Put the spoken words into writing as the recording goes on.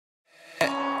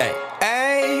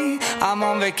I'm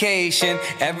on vacation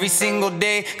every single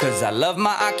day, cause I love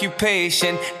my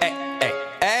occupation.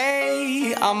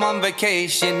 Hey, I'm on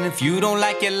vacation. If you don't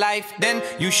like your life, then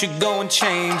you should go and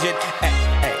change it.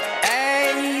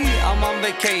 Hey, I'm on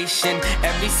vacation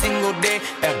every single day,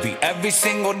 every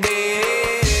single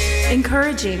day.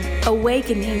 Encouraging,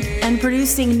 awakening, and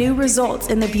producing new results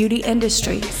in the beauty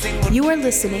industry. You are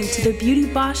listening to the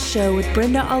Beauty Boss Show with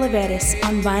Brenda Olivares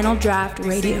on Vinyl Draft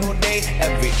Radio.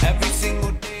 Every single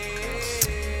day.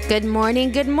 Good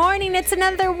morning. Good morning. It's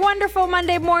another wonderful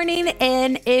Monday morning.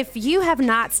 And if you have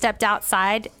not stepped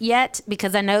outside yet,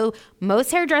 because I know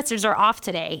most hairdressers are off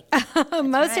today.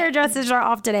 Hairdressers are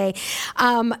off today.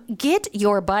 Get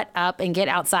your butt up and get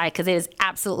outside because it is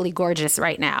absolutely gorgeous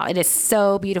right now. It is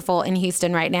so beautiful in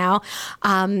Houston right now.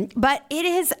 But it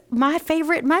is my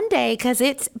favorite Monday because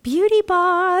it's Beauty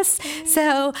Boss.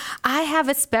 So I have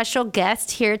a special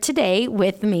guest here today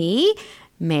with me.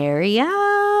 Miriam.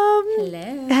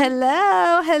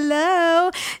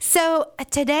 Hello. So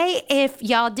today, if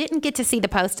y'all didn't get to see the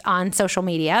post on social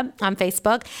media, on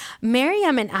Facebook,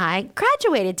 Miriam and I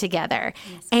graduated together.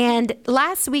 Yes. And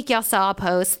last week, y'all saw a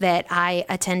post that I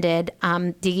attended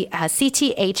the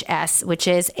CTHS, which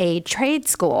is a trade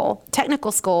school,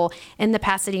 technical school in the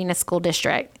Pasadena School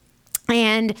District.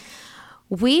 And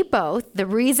we both, the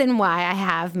reason why I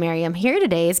have Miriam here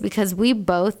today is because we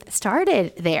both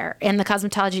started there in the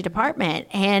cosmetology department.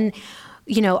 And,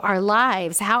 you know, how our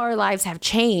lives have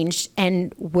changed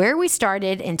and where we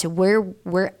started and to where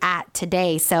we're at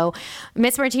today. So,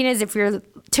 Miss Martinez, if you're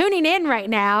tuning in right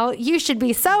now, you should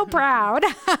be so proud.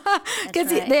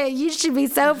 Because you should be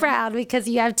so proud because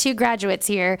you have two graduates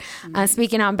here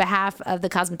speaking on behalf of the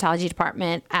cosmetology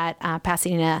department at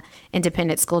Pasadena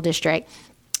Independent School District.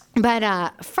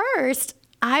 But first,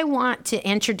 I want to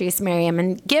introduce Miriam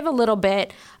and give a little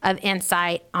bit of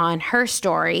insight on her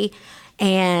story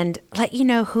and let you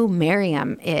know who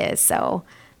Miriam is. So,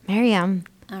 Miriam,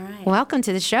 all right. Welcome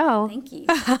to the show. Thank you.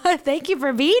 Thank you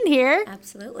for being here.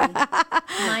 Absolutely.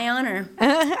 My honor.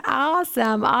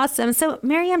 Awesome. So,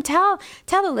 Miriam, tell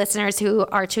the listeners who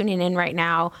are tuning in right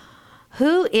now,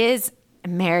 who is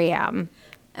Miriam?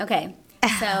 Okay.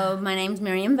 So my name's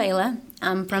Miriam Vela.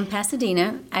 I'm from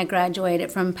Pasadena. I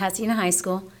graduated from Pasadena High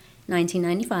School in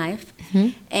 1995. Mm-hmm.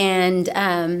 And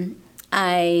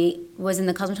I was in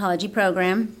the cosmetology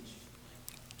program.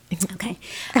 Okay.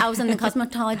 I was in the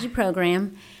cosmetology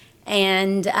program.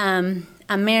 And I'm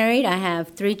married. I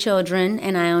have 3 children.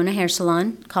 And I own a hair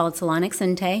salon called Salon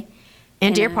Accente.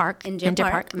 In Deer Park. In Deer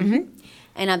Park. Mm-hmm.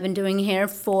 And I've been doing hair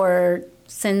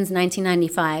since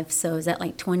 1995, so is that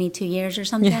like 22 years or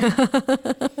something? Yeah.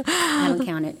 I haven't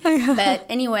counted. But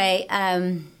anyway.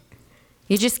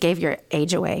 You just gave your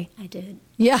age away. I did.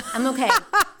 Yeah. I'm okay.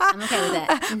 I'm okay with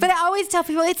that. But I always tell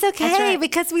people it's okay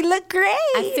because we look great.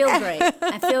 I feel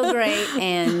great,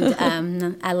 and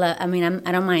I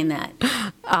don't mind that.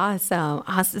 Awesome.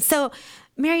 So,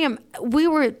 Miriam, we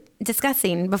were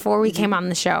discussing before we came on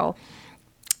the show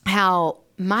how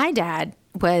my dad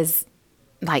was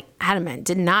like adamant,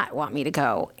 did not want me to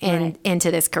go into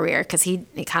this career because he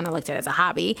kind of looked at it as a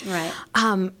hobby. Right.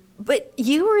 But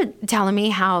you were telling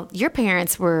me how your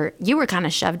parents you were kind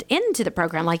of shoved into the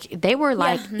program. Like they were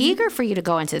eager for you to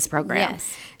go into this program.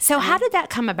 Yes. So how did that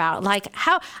come about? Like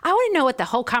I want to know what the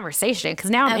whole conversation,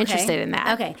 because now I'm interested in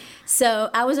that. Okay.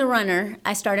 So I was a runner.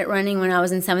 I started running when I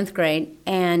was in 7th grade,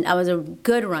 and I was a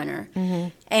good runner. Mm-hmm.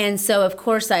 And so, of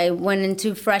course, I went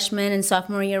into freshman and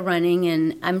sophomore year running,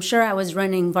 and I'm sure I was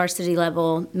running varsity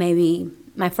level maybe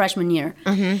my freshman year.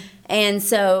 Mm-hmm. And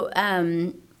so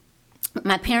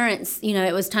my parents,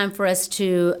 it was time for us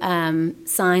to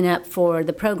sign up for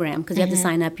the program because you have to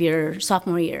sign up your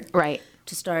sophomore year. Right.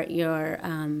 To start your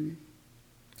in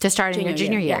your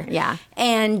junior year. Yeah.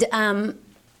 And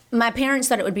my parents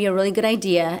thought it would be a really good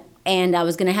idea, and I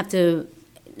was going to have to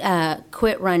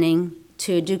quit running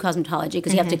to do cosmetology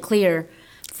because you have to clear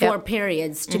 4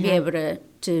 periods to be able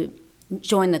to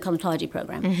join the cosmetology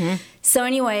program. Mm-hmm. So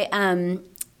anyway,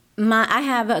 I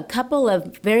have a couple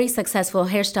of very successful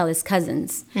hairstylist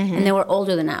cousins, and they were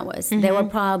older than I was. Mm-hmm. They were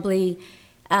probably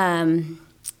in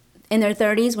their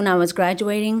 30s when I was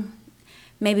graduating,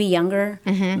 maybe younger,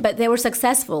 but they were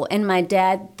successful, and my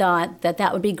dad thought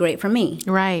that would be great for me.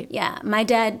 Right. Yeah, my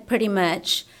dad pretty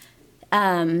much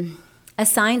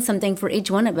assigned something for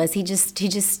each one of us. I guess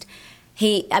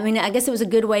it was a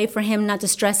good way for him not to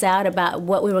stress out about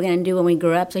what we were going to do when we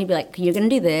grew up. So he'd be like, "You're going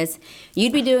to do this.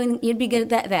 You'd be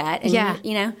good at that."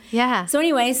 And Yeah. So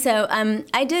anyway,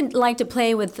 I did like to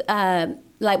play with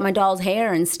like my doll's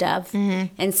hair and stuff,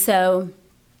 and so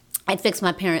I'd fix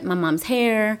my mom's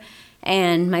hair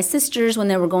and my sisters when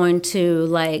they were going to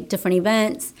like different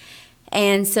events.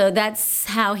 And so that's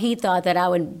how he thought that I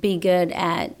would be good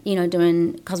at,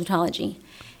 doing cosmetology.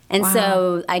 And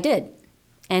so I did.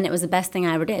 And it was the best thing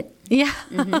I ever did. Yeah.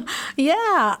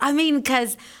 Yeah. I mean,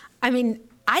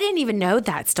 I didn't even know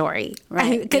that story.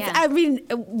 Right. Because,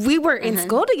 we were in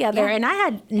school together and I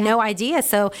had no idea.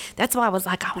 So that's why I was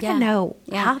like, I want to know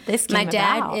how this came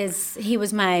about. My dad he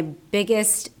was my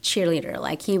biggest cheerleader.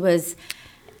 Like he's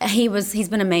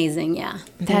been amazing. Yeah.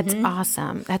 That's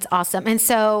awesome. That's awesome. And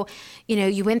so,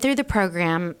 you went through the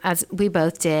program as we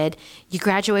both did. You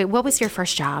graduated. What was your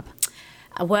first job?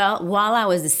 Well, while I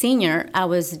was a senior, I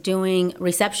was doing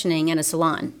receptioning in a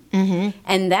salon.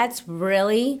 And that's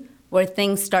really where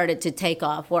things started to take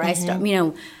off, where I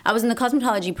was in the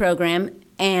cosmetology program,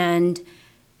 and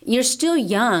you're still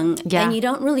young, and you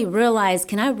don't really realize,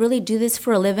 can I really do this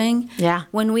for a living? Yeah.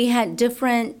 When we had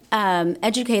different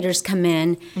educators come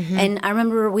in, and I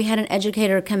remember we had an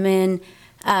educator come in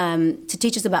to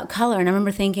teach us about color, and I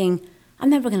remember thinking, I'm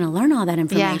never going to learn all that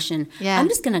information. Yeah. I'm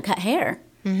just going to cut hair.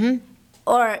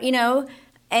 Or,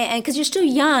 and because you're still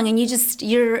young, and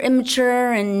you're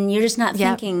immature, and you're just not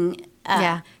thinking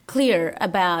clear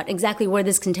about exactly where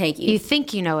this can take you. You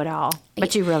think you know it all,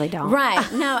 but you really don't.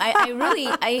 Right. No,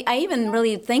 I even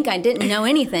really think I didn't know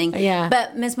anything. Yeah.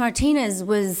 But Ms. Martinez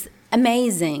was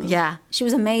amazing. Yeah. She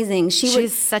was amazing.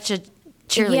 She's such a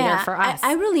cheerleader for us.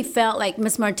 I really felt like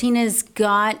Ms. Martinez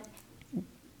got,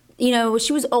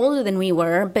 she was older than we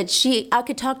were, but I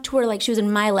could talk to her like she was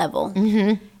in my level.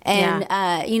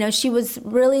 And, she was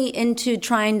really into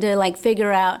trying to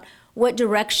figure out what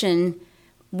direction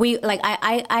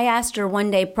I asked her one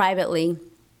day privately,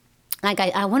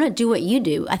 I want to do what you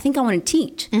do. I think I want to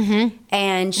teach.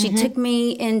 And she took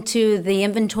me into the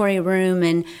inventory room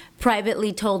and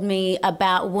privately told me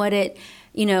about what it,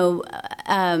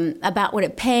 about what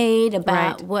it paid,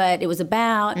 about what it was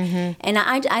about. And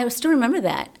I still remember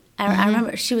that. I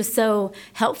remember she was so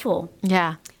helpful.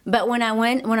 Yeah. But when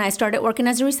I started working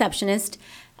as a receptionist,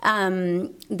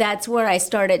 that's where I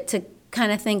started to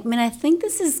kind of think, man, I think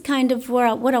this is kind of what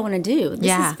I want to do.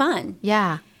 This is fun.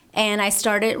 Yeah. And I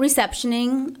started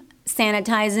receptioning,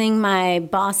 sanitizing my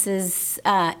boss's,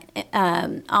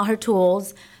 all her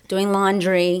tools, doing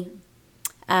laundry,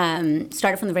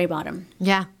 started from the very bottom.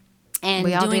 Yeah. And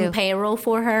doing payroll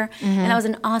for her. And that was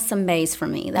an awesome base for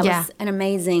me. That was an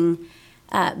amazing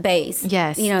base.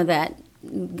 Yes. That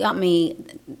got me,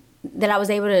 that I was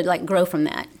able to grow from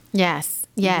that. Yes.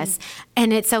 Yes.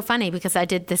 And it's so funny because I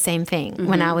did the same thing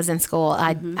when I was in school.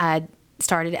 I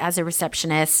started as a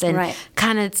receptionist and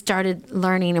kind of started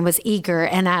learning and was eager.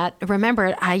 And I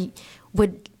remember I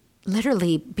would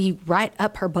literally be right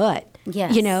up her butt.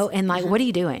 Yes. And what are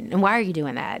you doing? And why are you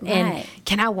doing that? Right. And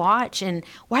can I watch? And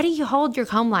why do you hold your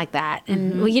comb like that?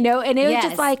 And, and it was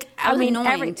just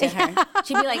annoying to her.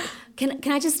 She'd be like,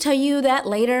 can I just tell you that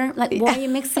later? Why are you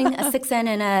mixing a 6N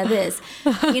and this?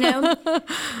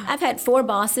 I've had 4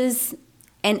 bosses,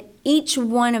 and each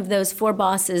one of those 4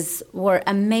 bosses were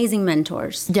amazing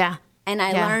mentors. Yeah. And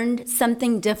I learned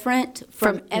something different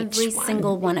from every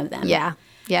single one of them. Yeah.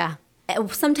 Yeah.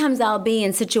 Sometimes I'll be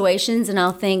in situations and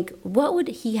I'll think, what would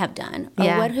he have done? Or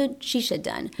what would she should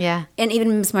have done? Yeah. And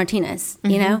even Ms. Martinez,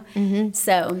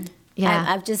 So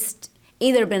I've just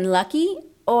either been lucky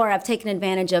or I've taken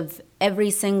advantage of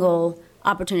every single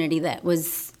opportunity that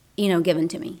was, given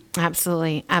to me.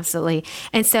 Absolutely. Absolutely.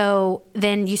 And so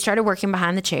then you started working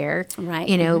behind the chair. Right.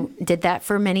 Did that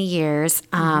for many years.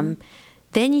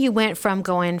 Then you went from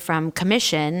going from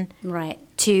commission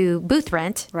to booth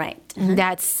rent. Right.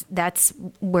 That's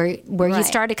where you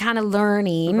started kind of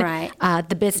learning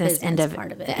the business end of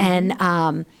part of it.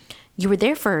 And you were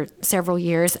there for several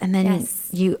years, and then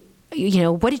you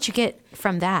what did you get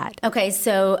from that? Okay,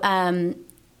 so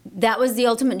that was the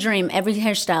ultimate dream. Every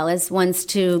hairstylist wants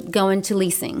to go into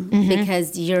leasing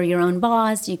because you're your own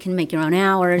boss. You can make your own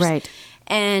hours. Right.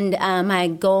 And my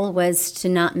goal was to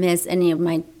not miss any of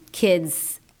my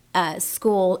kids'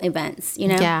 school events.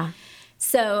 Yeah.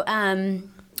 So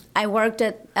I worked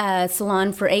at a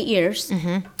salon for 8 years,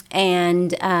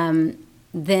 and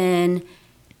then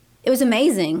it was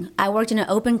amazing. I worked in an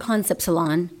open concept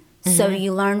salon, so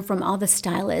you learn from all the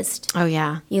stylists. Oh,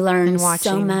 yeah. You learn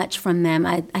so much from them.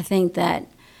 I think that,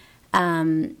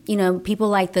 people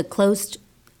like the closed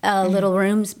little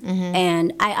rooms,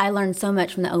 and I learned so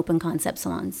much from the open concept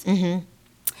salons.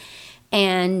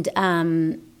 And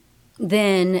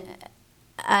then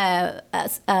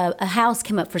a house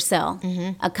came up for sale,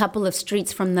 a couple of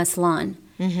streets from the salon.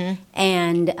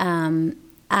 And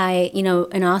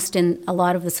in Austin, a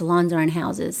lot of the salons are in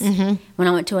houses. When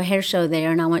I went to a hair show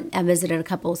there, and I visited a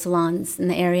couple of salons in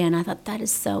the area, and I thought, that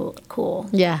is so cool.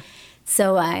 Yeah.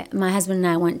 So my husband and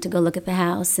I went to go look at the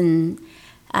house, and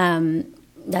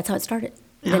that's how it started.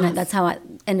 Then that's how I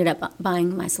ended up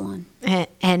buying my salon.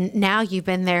 And now you've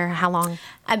been there how long?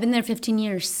 I've been there 15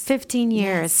 years. 15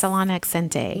 years, Salon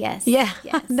Accente. Yes. Yeah,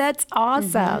 Yes. that's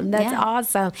awesome. That's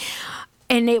awesome.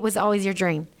 And it was always your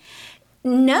dream?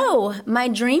 No, my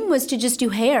dream was to just do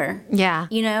hair. Yeah.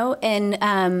 You know, and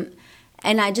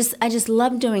I just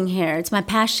love doing hair. It's my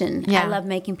passion. Yeah. I love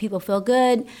making people feel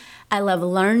good. I love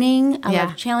learning. I Yeah.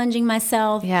 love challenging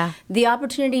myself. Yeah. The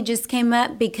opportunity just came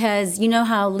up because you know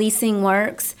how leasing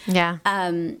works. Yeah.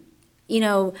 You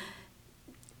know,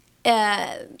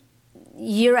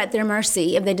 you're at their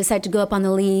mercy if they decide to go up on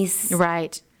the lease.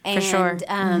 Right. For And, sure.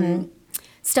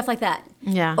 stuff like that.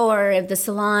 Yeah. Or if the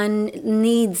salon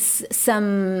needs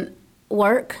some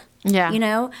work. Yeah. You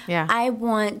know. Yeah. I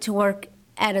want to work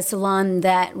at a salon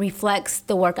that reflects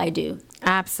the work I do.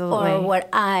 Absolutely. Or what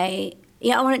I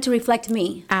want it to reflect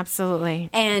me. Absolutely.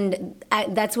 And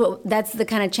that's the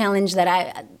kind of challenge that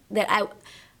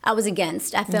I was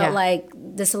against. I felt Yeah. like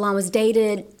the salon was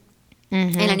dated.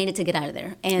 And I needed to get out of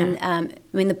there. And I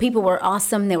mean, the people were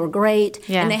awesome. They were great.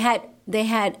 Yeah. And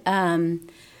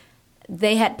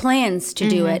they had plans to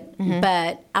do it,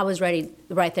 but I was ready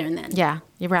right there and then. Yeah,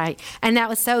 you're right. And that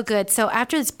was so good. So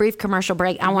after this brief commercial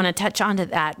break, I want to touch on to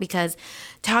that because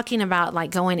talking about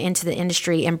like going into the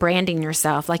industry and branding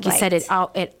yourself, like you said, it has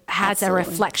a Absolutely.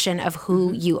 reflection of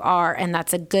who you are. And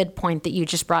that's a good point that you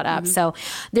just brought up. So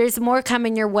there's more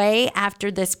coming your way after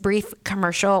this brief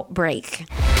commercial break.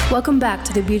 Welcome back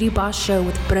to the Beauty Boss Show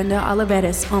with Brenda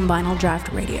Olivares on Vinyl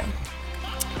Draft Radio.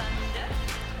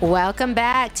 Welcome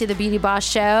back to the Beauty Boss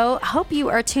Show. Hope you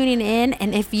are tuning in.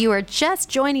 And if you are just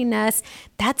joining us,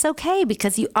 that's okay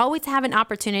because you always have an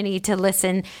opportunity to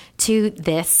listen to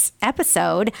this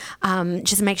episode.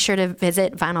 Just make sure to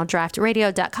visit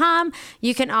vinyldraftradio.com.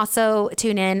 You can also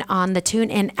tune in on the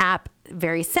TuneIn app.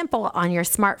 Very simple on your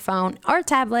smartphone or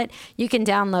tablet. You can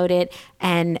download it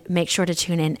and make sure to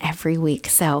tune in every week.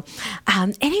 So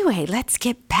anyway, let's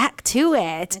get back to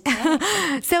it.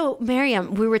 Okay. So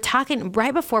Miriam, we were talking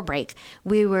right before break.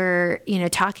 We were,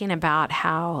 talking about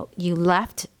how you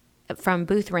left from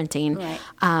booth renting. Right.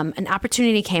 An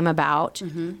opportunity came about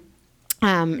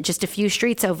just a few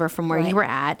streets over from where you were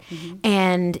at.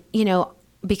 And,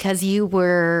 because you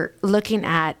were looking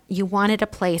at, you wanted a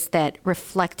place that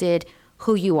reflected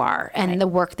who you are and the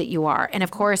work that you are. And of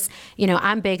course,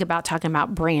 I'm big about talking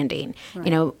about branding,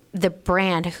 the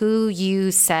brand, who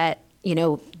you set,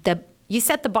 you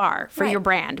set the bar for your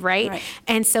brand, right?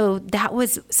 And so that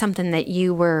was something that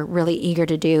you were really eager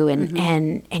to do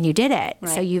and you did it. Right.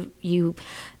 So you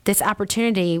this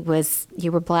opportunity was,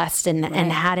 you were blessed and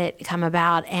had it come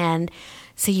about. And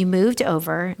so you moved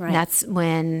over. Right. That's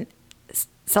when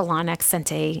Salon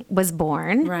Accente was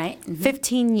born. Right.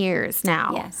 15 years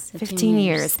now. Yes. 15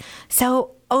 years.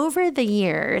 So over the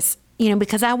years,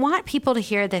 because I want people to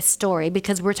hear this story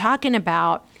because we're talking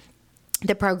about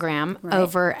the program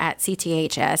over at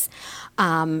CTHS.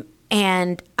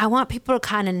 And I want people to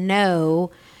kind of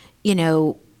know,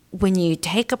 when you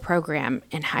take a program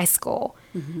in high school,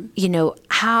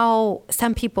 how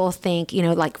some people think,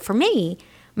 like for me,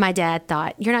 my dad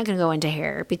thought, you're not going to go into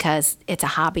hair because it's a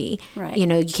hobby. Right.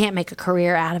 You can't make a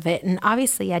career out of it. And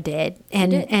obviously I did.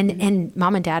 And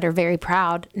mom and dad are very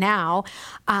proud now.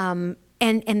 And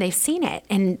they've seen it.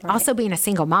 And also being a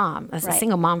single mom. I was a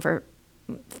single mom for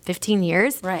 15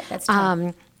 years. Right. That's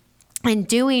tough. And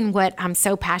doing what I'm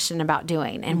so passionate about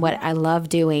doing and what I love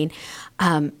doing,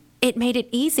 it made it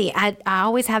easy. I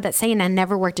always have that saying, I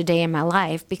never worked a day in my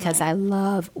life because I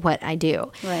love what I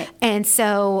do. Right. And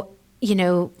so,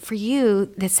 for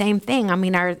you, the same thing. I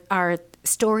mean, our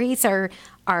stories are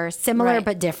similar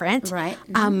but different. Right.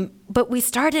 But we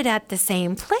started at the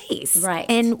same place. Right.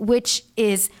 And which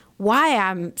is why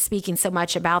I'm speaking so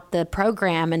much about the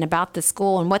program and about the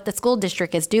school and what the school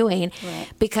district is doing,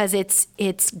 because it's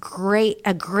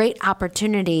a great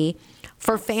opportunity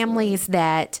for families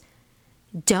that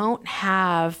don't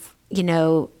have,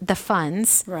 the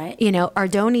funds, or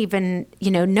don't even,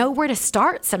 know where to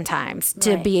start sometimes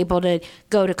to be able to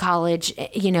go to college,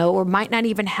 or might not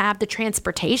even have the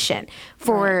transportation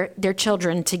for their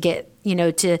children to get,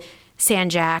 to San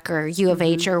Jac or U of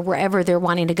H or wherever they're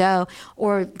wanting to go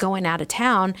or going out of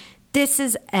town. This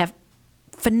is a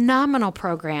phenomenal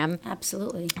program.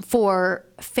 Absolutely. For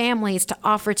families to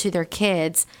offer to their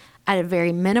kids at a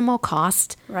very minimal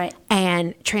cost. Right.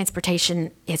 And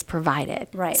transportation is provided.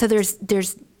 Right. So there's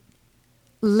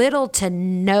little to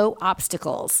no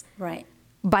obstacles. Right.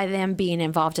 By them being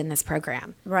involved in this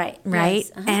program. Right. Right.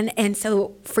 Yes. Uh-huh. And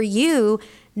so for you,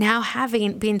 now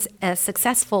being a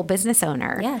successful business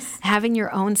owner, Yes. having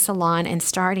your own salon and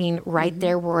starting right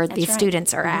there where these right.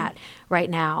 students are at right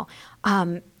now.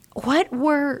 What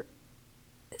were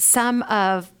some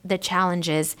of the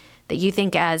challenges that you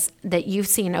think that you've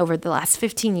seen over the last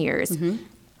 15 years?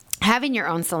 Having your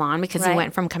own salon, because you Right.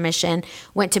 went from commission,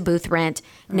 went to booth rent.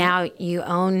 Now you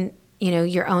own,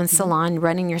 your own salon,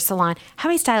 running your salon. How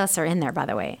many stylists are in there, by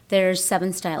the way? There's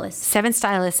 7 stylists. 7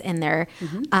 stylists in there.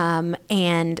 And,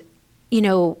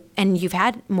 and you've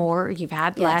had more, you've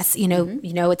had less,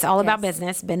 it's all about Yes.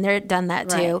 business. Been there, done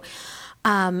that Right. too.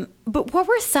 But what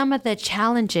were some of the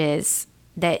challenges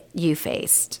that you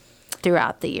faced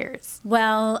throughout the years?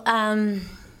 Well,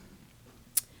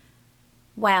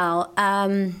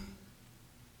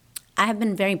 I have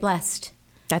been very blessed.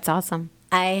 That's awesome.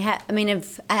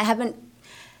 If I haven't,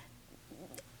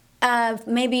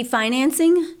 maybe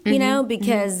financing,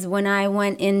 because when I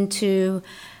went into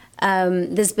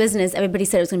this business, everybody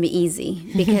said it was going to be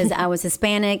easy because I was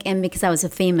Hispanic and because I was a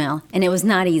female, and it was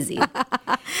not easy.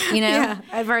 Yeah,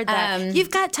 I've heard that. You've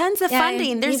got tons of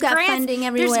funding. There's you've got grants. funding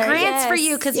everywhere. There's grants for Yes,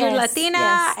 you because you're yes, Latina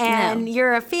yes. and No.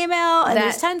 you're a female, and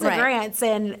there's That- tons right. of grants,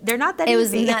 and they're not that It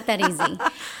easy. was not that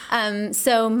easy.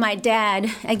 So my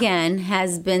dad, again,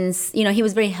 has been, he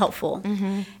was very helpful.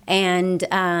 And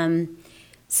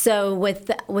so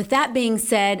with that being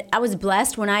said, I was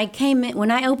blessed when I came in, when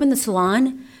I opened the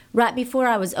salon. Right before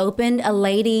I was opened, a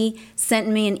lady sent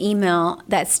me an email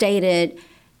that stated,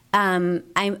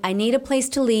 I need a place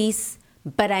to lease,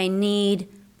 but I need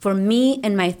for me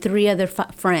and my 3 other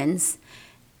friends.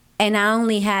 And I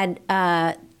only had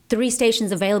 3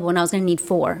 stations available, and I was going to need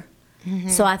 4.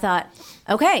 So I thought,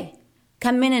 okay,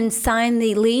 come in and sign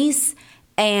the lease,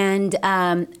 and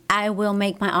I will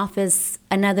make my office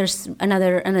another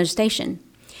station.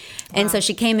 And so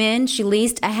she came in, she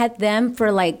leased. I had them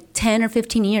for like 10 or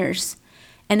 15 years.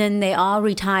 And then they all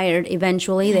retired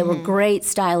eventually. They were great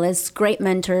stylists, great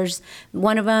mentors.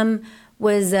 One of them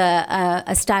was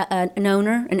an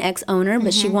owner, an ex-owner,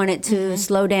 but she wanted to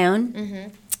slow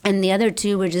down. And the other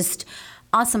 2 were just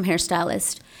awesome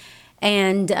hairstylists.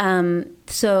 And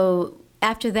so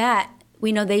after that,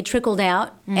 they trickled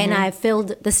out, and I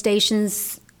filled the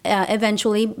stations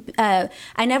eventually. I've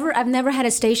never had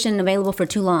a station available for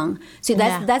too long. So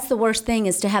that's the worst thing,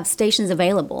 is to have stations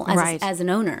available as an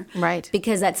owner. Right.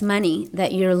 Because that's money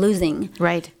that you're losing.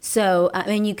 Right. So,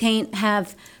 you can't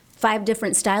have 5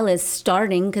 different stylists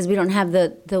starting because we don't have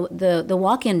the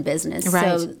walk-in business.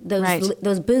 Right. So Right.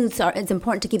 those booths it's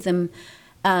important to keep them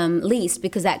leased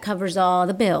because that covers all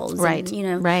the bills. Right.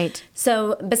 And, Right.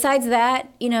 So besides that,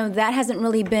 that hasn't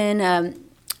really been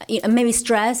maybe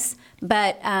stress,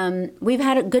 but we've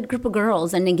had a good group of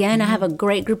girls. And again, I have a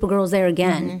great group of girls there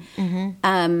again.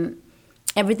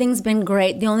 Everything's been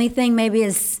great. The only thing maybe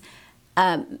is,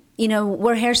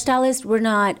 we're hairstylists, we're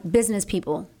not business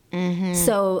people.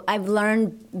 So I've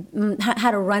learned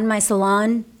how to run my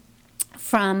salon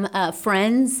from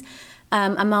friends.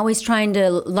 I'm always trying to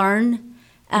learn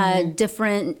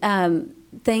different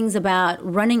things about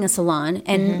running a salon.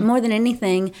 And more than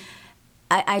anything,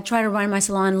 I try to run my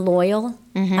salon loyal.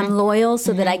 I'm loyal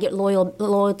so that I get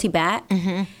loyalty back.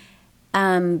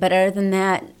 But other than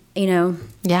that,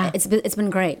 it's been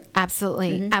great.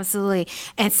 Absolutely. Absolutely.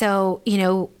 And so,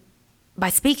 by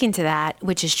speaking to that,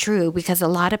 which is true, because a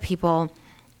lot of people,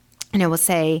 will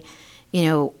say,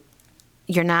 you're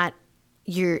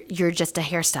just a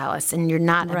hairstylist and you're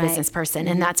not a Right. business person.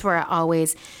 And that's where I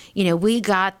always, we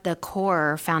got the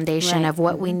core foundation Right. of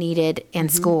what we needed in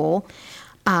school,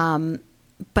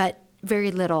 but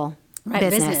very little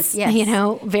business.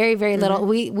 yes. Very, very little.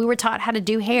 We were taught how to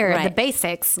do hair, the Right.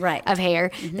 basics Right. of hair.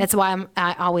 That's why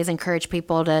I always encourage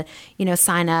people to,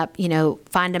 sign up,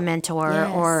 find a mentor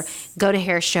Yes. or go to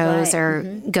hair shows Right. or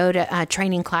go to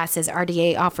training classes.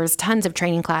 RDA offers tons of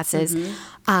training classes.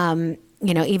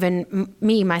 Even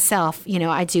me, myself,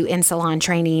 I do in-salon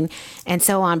training and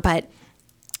so on. But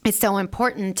it's so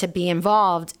important to be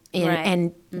involved in, Right.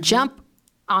 and jump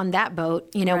on that boat.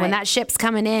 When Right. that ship's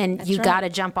coming in, you right. got to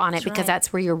jump on it That's because right.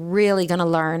 that's where you're really going to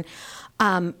learn.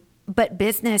 But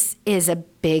business is a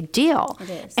big deal. It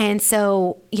is. And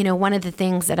so, one of the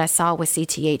things that I saw with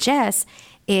CTHS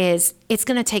is it's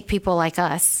going to take people like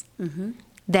us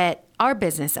that are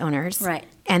business owners Right.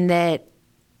 and that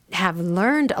have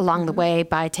learned along the way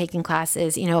by taking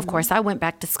classes. Of course, I went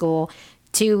back to school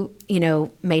to,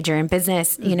 major in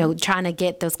business, trying to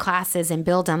get those classes and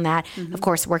build on that. Of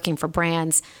course, working for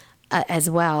brands as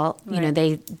well. Right.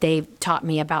 They taught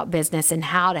me about business and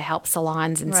how to help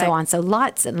salons and Right. so on. So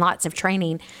lots and lots of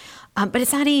training, but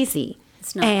it's not easy.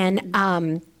 It's not.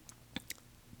 And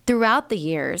throughout the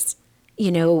years,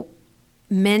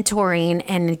 mentoring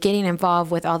and getting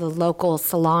involved with all the local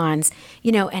salons,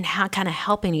 and how kind of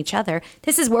helping each other,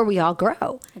 this is where we all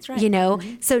grow. That's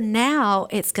right. So now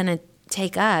it's going to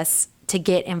take us to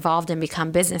get involved and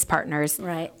become business partners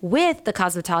with the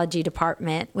cosmetology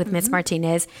department with Miss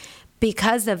Martinez.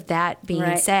 Because of that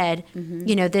being said,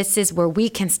 this is where we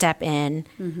can step in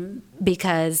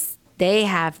because they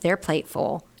have their plate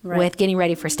full with getting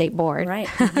ready for state board. Right.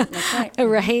 That's right.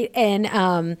 Right.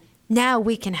 And now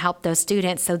we can help those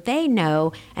students so they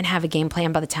know and have a game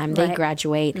plan by the time they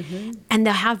graduate. And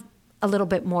they'll have a little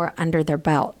bit more under their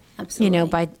belt,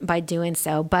 Absolutely. by doing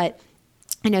so. But,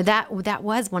 that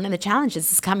was one of the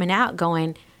challenges, is coming out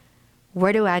going,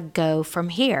 where do I go from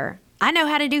here? I know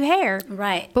how to do hair.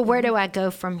 Right. But where do I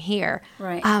go from here?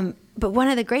 Right. But one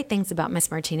of the great things about Miss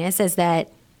Martinez is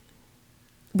that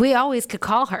we always could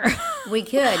call her. We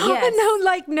could, yes. No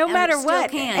And now still what.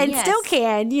 can, And yes. still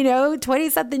can,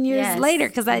 20-something years Yes. later,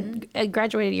 because I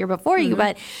graduated a year before you.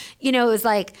 But, it was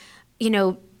like,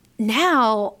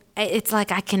 now it's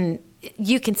like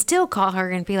you can still call her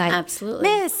and be like, Absolutely.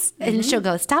 Miss. And she'll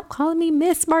go, stop calling me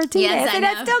Miss Martinez. Yes, I and know.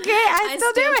 I still get I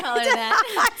still do it. call her that.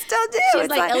 I still do. She's It's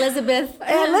like Elizabeth.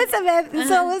 Elizabeth.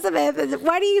 So Elizabeth,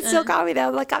 why do you still call me that?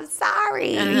 I'm like, I'm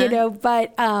sorry,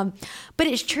 but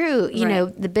it's true.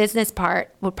 The business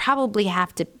part would probably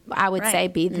have to, I would say,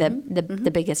 be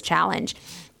the biggest challenge.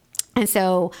 And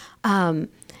so,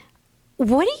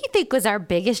 what do you think was our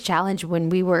biggest challenge when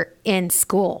we were in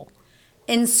school?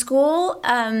 In school,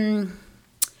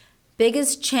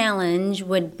 biggest challenge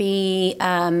would be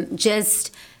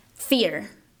just fear.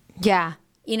 Yeah.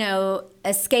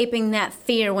 Escaping that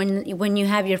fear when you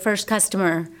have your first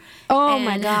customer. Oh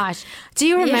my And- gosh. Do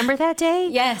you remember that day?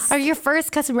 Yes. Or your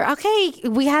first customer? Okay,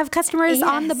 we have customers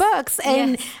on the Yes. books.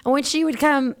 And Yes. when she would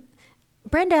come,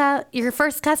 Brenda, your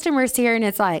first customer's here. And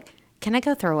it's like, can I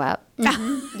go throw up? Because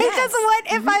what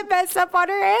if I mess up on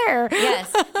her hair?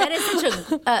 Yes, that is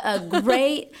such a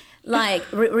great,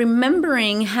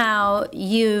 remembering how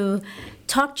you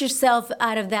talked yourself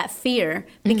out of that fear,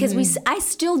 because I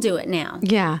still do it now.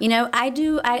 Yeah. I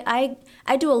do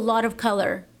a lot of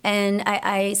color, and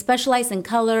I specialize in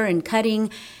color and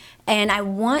cutting, and I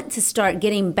want to start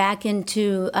getting back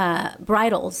into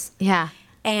bridals. Yeah.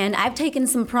 And I've taken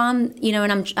some prom,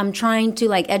 and I'm trying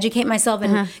to educate myself,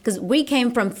 and because we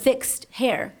came from fixed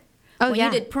hair. Oh, when yeah.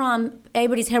 you did prom,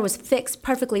 everybody's hair was fixed,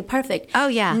 perfectly perfect. Oh,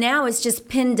 yeah. Now it's just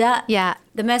pinned up. Yeah.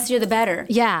 The messier, the better.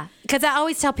 Yeah. Because I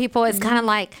always tell people it's kind of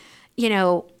like,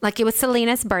 like it was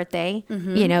Selena's birthday,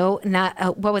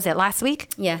 not, what was it, last week?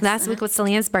 Yes. Last week was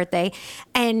Selena's birthday.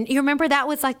 And you remember that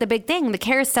was like the big thing, the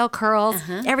carousel curls,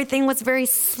 everything was very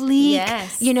sleek.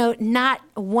 Yes. Not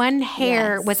one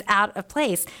hair Yes. was out of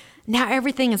place. Now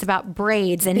everything is about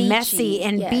braids and Beachy, messy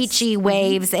and yes. beachy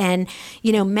waves and,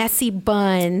 messy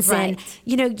buns. Right.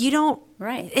 And, you don't,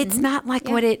 Right. it's not like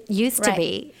what it used to Right.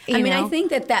 be. I think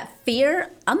that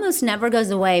fear almost never goes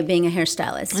away being a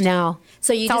hairstylist. No.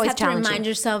 So you It's just always have to challenging. remind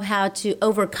yourself how to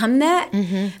overcome that,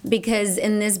 because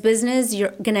in this business,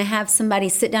 you're going to have somebody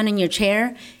sit down in your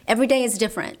chair. Every day is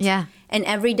different. Yeah. And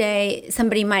every day,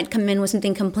 somebody might come in with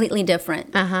something completely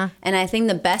different. And I think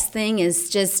the best thing is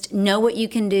just know what you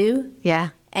can do. Yeah.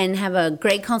 And have a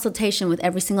great consultation with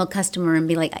every single customer and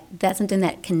be like, that's something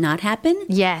that cannot happen.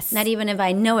 Yes. Not even if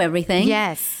I know everything.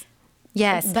 Yes.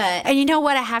 Yes. But- and you know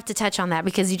what? I have to touch on that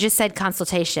because you just said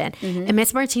consultation. And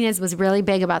Miss Martinez was really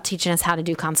big about teaching us how to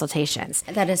do consultations.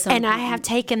 That is so And I important. have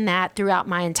taken that throughout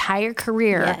my entire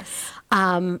career.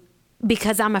 Yes.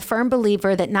 Because I'm a firm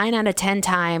believer that 9 out of 10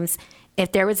 times,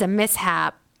 if there was a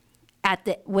mishap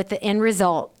with the end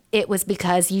result, it was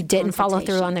because you didn't follow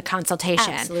through on the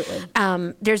consultation.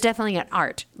 Absolutely. There's definitely an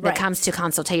art that Right. comes to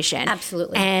consultation.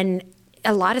 Absolutely. And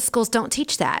a lot of schools don't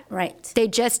teach that. Right. They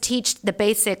just teach the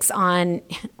basics on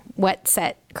wet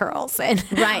set curls and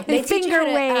Right. They teach you finger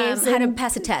how waves to, how to and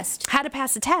pass a test. how to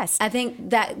pass a test. I think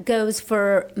that goes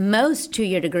for most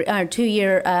two-year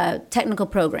technical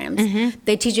programs.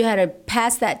 They teach you how to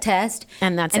pass that test,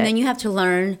 And that's and it. then you have to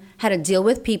learn how to deal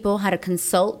with people, how to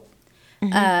consult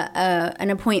an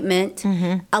appointment.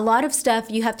 A lot of stuff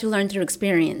you have to learn through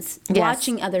experience, Yes.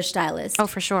 watching other stylists. Oh,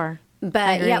 for sure.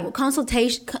 But yeah,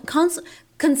 consultation,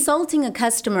 consulting a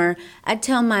customer. I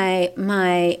tell my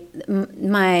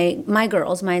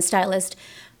girls, my stylist,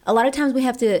 a lot of times we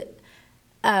have to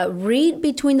read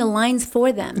between the lines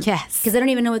for them. Yes. because they don't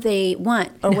even know what they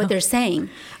want or what they're saying.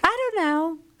 I don't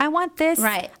know. I want this.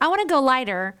 Right. I want to go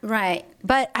lighter, Right,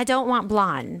 but I don't want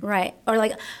blonde. right. Or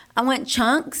like, I want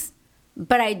chunks,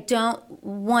 but I don't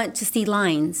want to see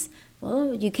lines.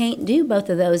 well, you can't do both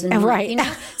of those. And Right. You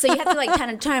know? So you have to like kind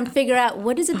of try and figure out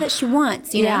what is it that she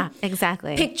wants, you know?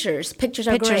 Exactly. Pictures are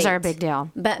great. Pictures are a big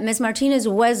deal. But Ms. Martinez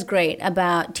was great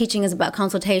about teaching us about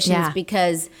consultations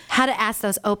because how to ask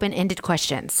those open-ended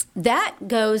questions. that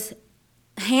goes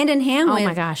hand in hand with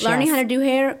my gosh, learning yes. how to do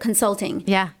hair, consulting.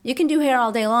 Yeah. You can do hair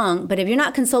all day long, but if you're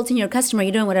not consulting your customer,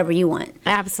 you're doing whatever you want.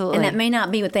 Absolutely. And that may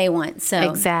not be what they want. So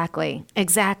Exactly.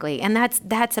 And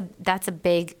that's a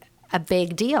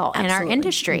big deal in our Absolutely.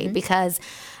 industry because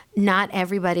not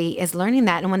everybody is learning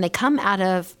that. And when they come out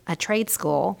of a trade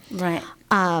school, Right.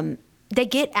 They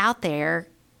get out there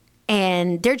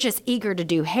and they're just eager to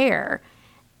do hair.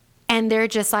 And they're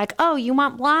just like, oh, you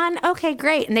want blonde? Okay,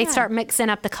 great. And they start mixing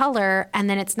up the color, and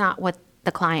then it's not what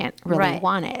the client really Right.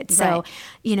 wanted. So, Right.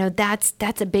 you know, that's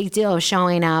a big deal,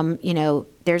 showing you know,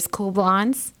 there's cool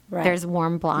blondes, Right. there's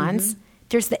warm blondes,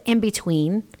 there's the in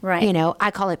between. Right. You know, I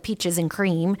call it peaches and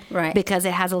cream, Right. because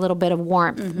it has a little bit of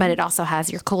warmth, but it also has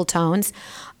your cool tones.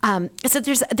 So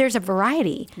there's a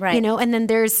variety, Right. you know, and then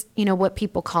there's, you know, what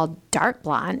people call dark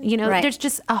blonde. You know, Right. there's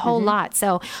just a whole lot.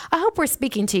 So I hope we're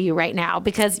speaking to you right now,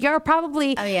 because you're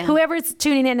probably, Oh, yeah. whoever's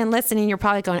tuning in and listening, you're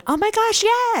probably going, oh my gosh,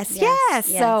 yes. Yes,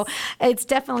 So yes. it's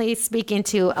definitely speaking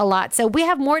to a lot. So we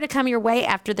have more to come your way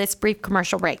after this brief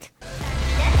commercial break.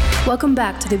 Welcome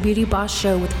back to the Beauty Boss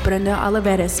Show with Brenda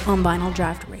Olivares on Vinyl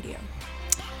Draft Radio.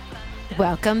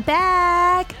 Welcome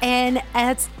back. And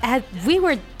as we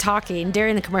were talking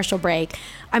during the commercial break,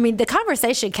 I mean, the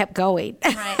conversation kept going.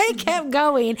 Right. It kept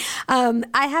going.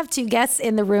 I have two guests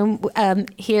in the room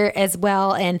here as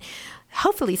well, and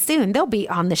hopefully soon they'll be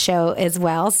on the show as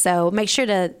well. So make sure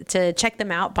to check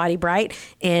them out, Body Bright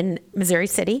in Missouri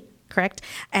City. Correct.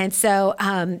 And so,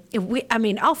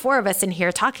 all four of us in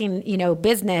here talking, you know,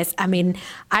 business. I mean,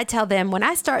 I tell them when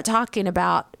I start talking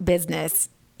about business,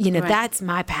 you know, Right. that's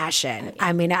my passion.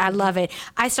 I mean, I love it.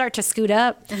 I start to scoot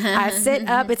up. I sit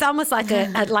up. It's almost like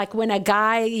like when a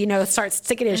guy, you know, starts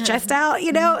sticking his chest out,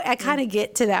 you know, I kind of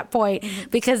get to that point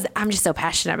because I'm just so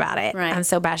passionate about it. Right. I'm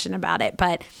so passionate about it.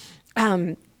 But,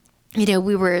 you know,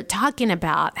 we were talking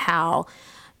about how,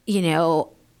 you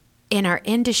know, in our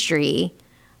industry,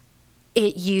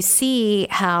 you see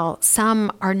how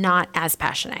some are not as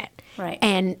passionate. Right.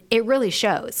 And it really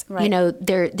shows. You Right. know,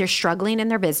 they're struggling in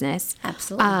their business.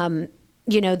 Absolutely.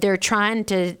 You know, they're trying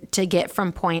to get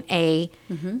from point A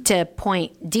to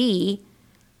point D,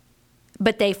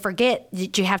 but they forget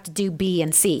that you have to do B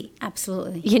and C.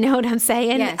 Absolutely. You know what I'm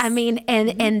saying? Yes. I mean,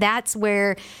 and that's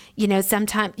where, you know,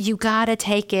 sometimes you got to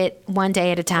take it one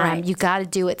day at a time. Right. You got to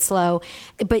do it slow,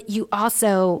 but you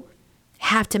also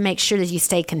have to make sure that you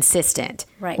stay consistent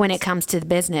Right. when it comes to the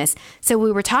business. So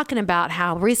we were talking about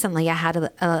how recently I had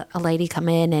a lady come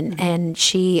in and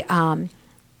she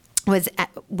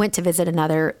went to visit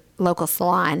another local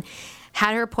salon,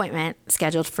 had her appointment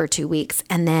scheduled for 2 weeks,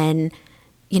 and then,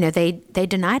 you know, they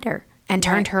denied her and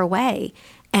turned her away.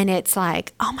 And it's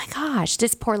like, oh my gosh,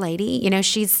 this poor lady, you know,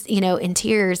 she's, you know, in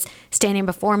tears standing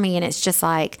before me. And it's just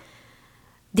like,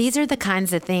 these are the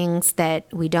kinds of things that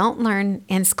we don't learn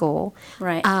in school.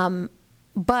 Right.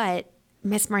 But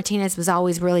Miss Martinez was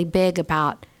always really big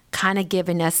about kind of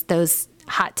giving us those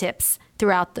hot tips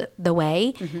throughout the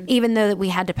way, even though that we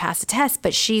had to pass a test.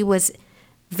 But she was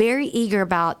very eager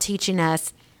about teaching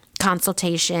us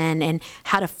consultation and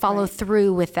how to follow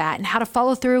through with that and how to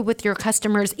follow through with your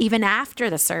customers even after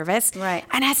the service. Right.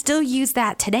 And I still use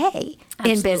that today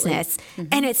in business.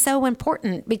 And it's so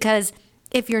important because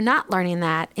if you're not learning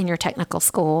that in your technical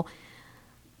school,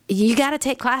 you got to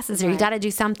take classes or you got to do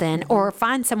something or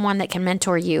find someone that can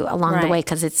mentor you along the Right. way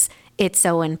because it's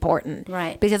so important.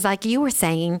 Right. Because like you were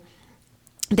saying,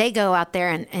 they go out there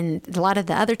and a lot of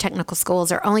the other technical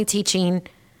schools are only teaching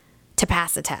to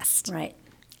pass a test. Right.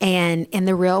 And in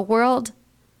the real world,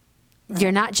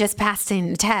 you're not just passing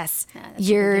the test. Yeah, that's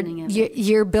the beginning of it.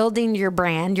 You're building your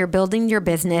brand, you're building your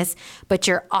business, but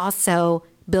you're also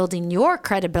building your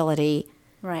credibility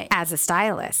Right. as a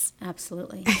stylist.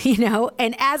 Absolutely. You know,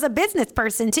 and as a business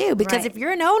person too, because Right. if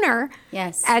you're an owner,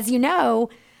 Yes. as you know,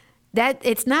 that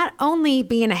it's not only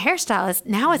being a hairstylist,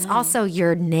 now it's also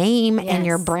your name and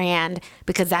your Yes. brand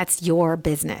because that's your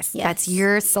business. Yes. That's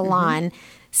your salon.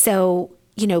 So,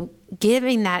 you know,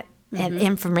 giving that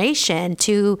information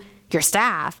to your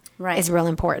staff Right. is real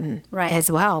important Right.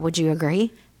 as well. Would you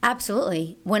agree?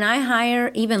 Absolutely. When I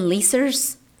hire even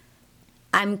leasers,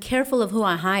 I'm careful of who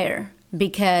I hire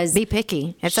because Be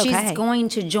picky. It's she's okay. going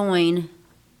to join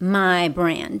my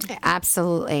brand.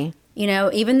 Absolutely. You know,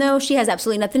 even though she has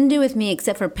absolutely nothing to do with me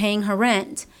except for paying her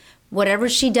rent, whatever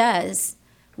she does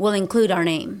will include our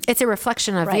name. It's a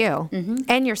reflection of Right. you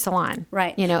and your salon.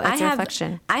 Right. You know, it's a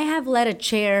reflection. I have let a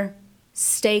chair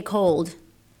stay cold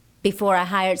before I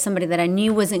hired somebody that I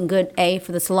knew wasn't good, A,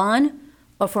 for the salon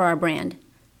or for our brand.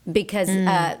 Because,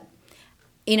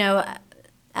 you know,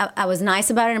 I was nice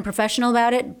about it and professional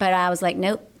about it, but I was like,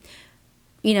 nope.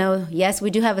 You know, yes, we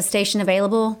do have a station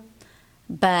available,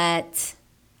 but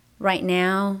right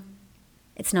now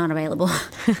it's not available.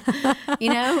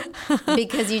 You know,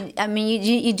 because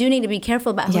you do need to be careful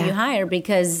about who you hire,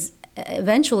 because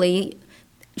eventually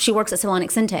she works at Salon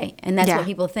Accente, and that's what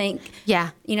people think. Yeah.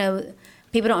 You know,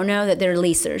 people don't know that they're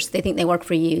leasers. They think they work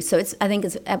for you. So I think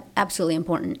it's absolutely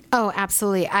important. Oh,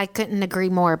 absolutely. I couldn't agree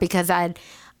more, because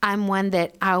I'm one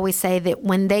that I always say that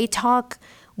when they talk,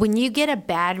 when you get a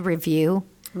bad review,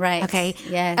 right? Okay.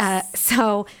 Yes.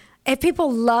 So if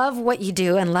people love what you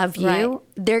do and love you,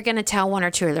 they're going to tell one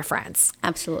or two of their friends.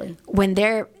 Absolutely. When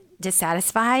they're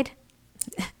dissatisfied,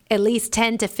 at least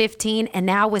 10 to 15. And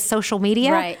now with social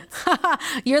media,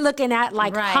 you're looking at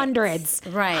like hundreds.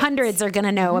 Right. Hundreds are going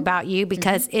to know about you,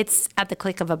 because it's at the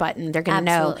click of a button. They're going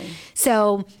to know.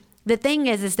 So the thing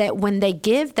is that when they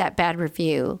give that bad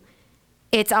review,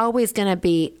 it's always going to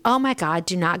be, oh my God,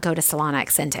 do not go to Salon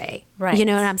Accente. Right. You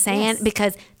know what I'm saying? Yes.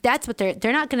 Because that's what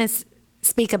they're not going to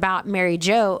speak about Mary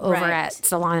Jo over at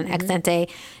Salon Accente.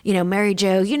 You know, Mary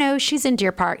Jo, you know, she's in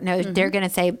Deer Park. No, they're going to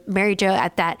say Mary Jo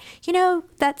at that, you know,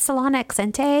 that Salon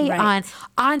Accente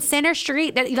on Center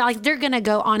Street. That, you know, like, they're going to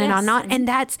go on and on and on. And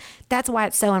that's why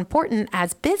it's so important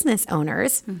as business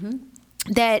owners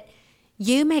that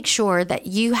you make sure that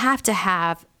you have to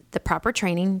have the proper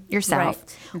training yourself,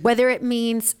 whether it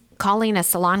means calling a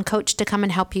salon coach to come and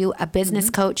help you, a business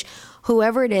coach,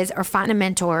 whoever it is, or find a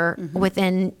mentor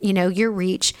within, you know, your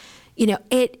reach. You know,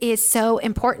 it is so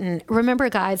important. Remember,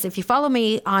 guys, if you follow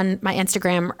me on my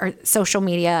Instagram or social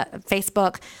media,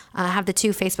 Facebook, I have the 2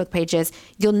 Facebook pages,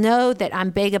 you'll know that I'm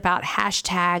big about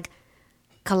hashtag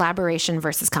collaboration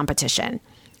versus competition.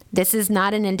 This is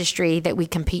not an industry that we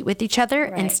compete with each other.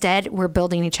 Instead, we're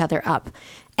building each other up.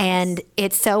 And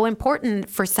it's so important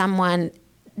for someone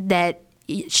that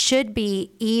it should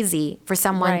be easy for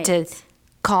someone to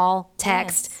call,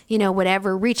 text, you know,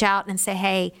 whatever, reach out and say,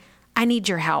 hey, I need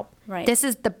your help. This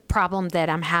is the problem that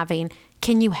I'm having.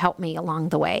 Can you help me along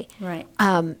the way?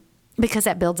 Because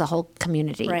that builds a whole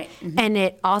community. And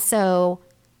it also,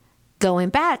 going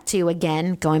back to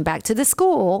the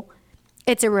school,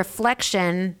 it's a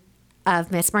reflection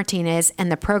of Miss Martinez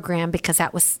and the program, because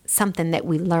that was something that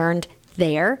we learned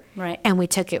there, and we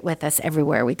took it with us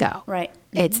everywhere we go.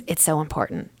 It's so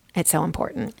important. It's so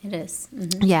important. It is.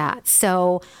 Yeah.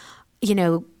 So, you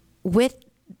know, with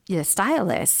the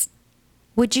stylists,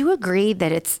 would you agree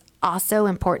that it's also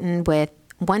important with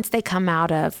once they come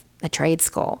out of a trade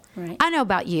school? I know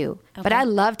about you, but I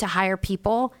love to hire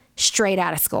people straight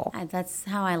out of school. That's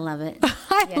how I love it.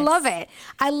 I love it.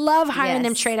 I love hiring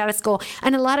them straight out of school.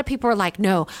 And a lot of people are like,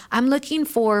 no, I'm looking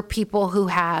for people who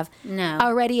have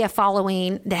already a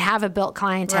following, that have a built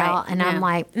clientele. And I'm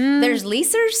like, there's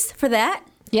leasers for that.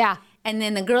 Yeah. And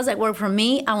then the girls that work for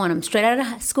me, I want them straight out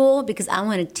of school, because I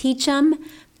want to teach them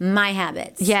my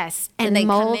habits. Yes. And they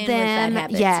mold them.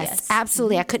 Yes,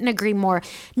 absolutely. I couldn't agree more.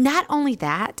 Not only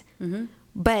that,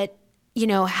 but you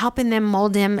know, helping them,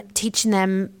 mold them, teaching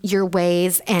them your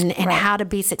ways and how to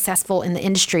be successful in the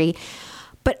industry,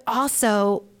 but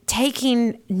also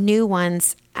taking new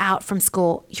ones out from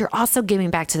school. You're also giving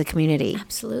back to the community.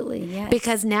 Absolutely, yes.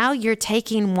 Because now you're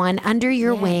taking one under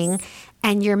your wing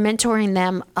and you're mentoring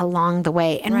them along the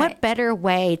way. And what better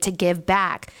way to give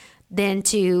back than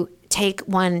to take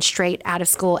one straight out of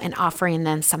school and offering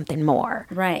them something more?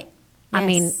 Right. I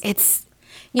mean, it's,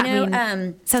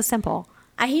 so simple.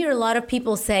 I hear a lot of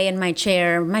people say in my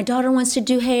chair, my daughter wants to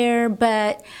do hair,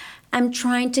 but I'm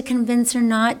trying to convince her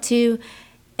not to.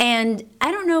 And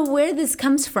I don't know where this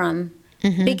comes from,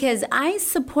 because I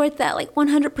support that like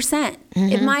 100%.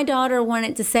 If my daughter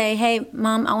wanted to say, hey,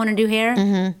 Mom, I want to do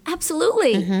hair,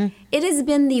 absolutely. It has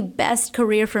been the best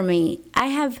career for me.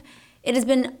 It has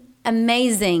been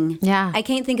amazing. Yeah. I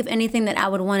can't think of anything that I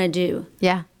would want to do.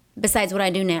 Yeah. Besides what I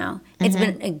do now. It's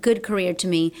been a good career to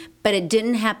me, but it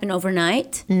didn't happen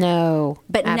overnight. No,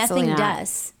 but nothing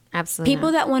does. Absolutely.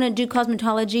 People that want to do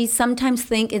cosmetology sometimes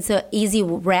think it's an easy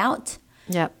route,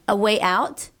 a way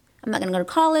out. I'm not going to go to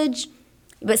college,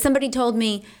 but somebody told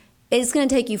me it's going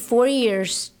to take you 4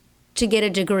 years to get a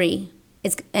degree.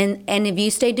 And if you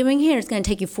stay doing hair, it's going to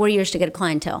take you 4 years to get a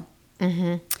clientele.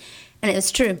 And it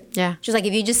was true. Yeah. She's like,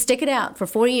 if you just stick it out for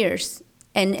 4 years,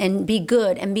 and be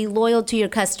good and be loyal to your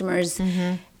customers,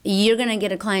 you're going to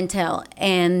get a clientele.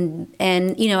 And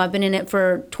you know, I've been in it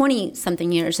for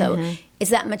 20-something years, so it's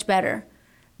that much better.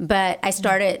 But I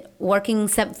started working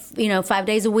 5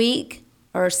 days a week,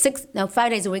 or 5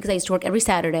 days a week, because I used to work every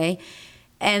Saturday.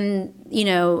 And,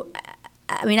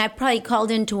 I mean, I probably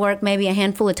called into work maybe a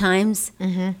handful of times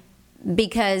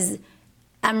because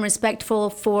I'm respectful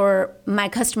for my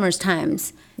customers'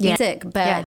 times. Yeah. Sick,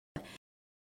 but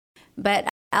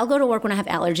I'll go to work when I have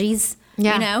allergies.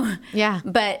 Yeah. Yeah.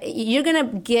 But you're going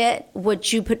to get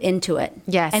what you put into it.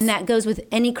 Yes. And that goes with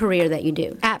any career that you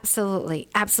do. Absolutely.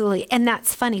 Absolutely. And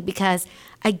that's funny because,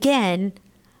 again,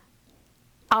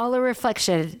 all a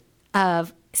reflection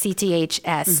of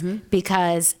CTHS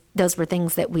because those were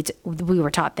things that we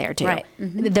were taught there too. Right.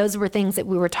 Those were things that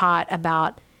we were taught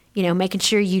about, making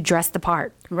sure you dress the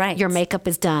part. Right. Your makeup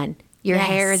is done. Your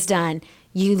hair is done.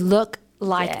 You look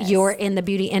like you're in the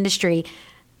beauty industry.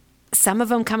 Some of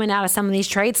them coming out of some of these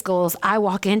trade schools, I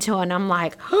walk into and I'm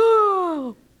like,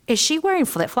 oh, is she wearing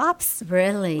flip-flops?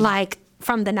 Really? Like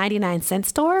from the 99-cent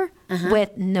store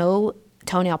with no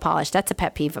toenail polish. That's a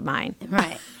pet peeve of mine.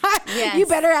 Right. Yes. You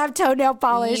better have toenail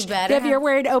polish if you're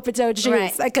wearing open-toed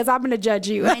shoes because I'm going to judge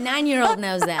you. My 9-year-old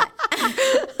knows that.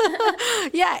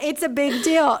 Yeah, it's a big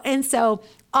deal. And so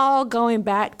all going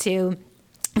back to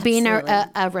being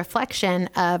a reflection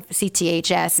of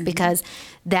CTHS because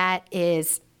that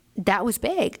was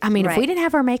big. I mean, if we didn't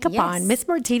have our makeup on, Miss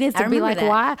Martinez would be like,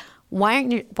 that.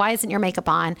 why isn't your makeup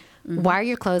on? Why are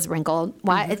your clothes wrinkled?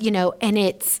 Why, and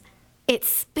it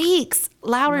speaks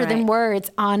louder than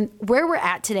words on where we're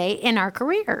at today in our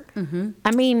career.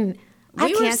 I mean,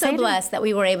 we were so blessed that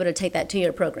we were able to take that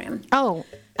 2-year program. Oh,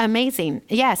 amazing.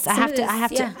 Yes, I have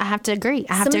to agree.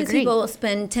 Some of these people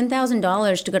spend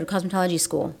 $10,000 to go to cosmetology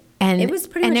school. And it was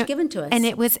pretty much given to us. And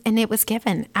it was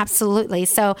given. Absolutely.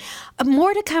 So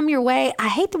more to come your way. I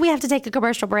hate that we have to take a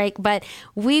commercial break, but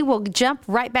we will jump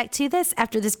right back to this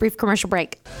after this brief commercial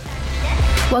break.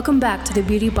 Welcome back to the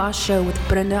Beauty Boss Show with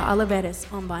Brenda Olivares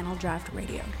on Vinyl Draft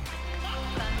Radio.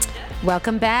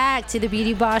 Welcome back to the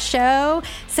Beauty Boss Show.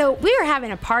 So we are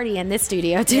having a party in this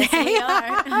studio today.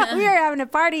 Yes, we are. We are having a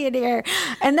party in here.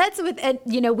 And that's with,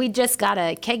 we just got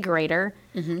a kegerator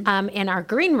in our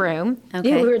green room.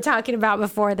 Okay. We were talking about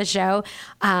before the show.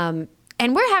 And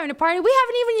we're having a party. We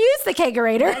haven't even used the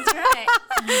kegerator. That's right.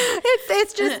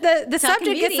 It's just the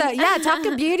subject beauty. is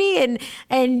talking beauty and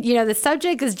the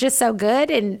subject is just so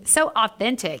good and so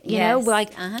authentic. You know,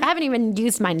 like I haven't even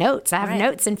used my notes. I have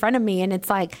notes in front of me, and it's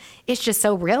like it's just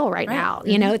so real right now.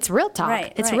 You know, it's real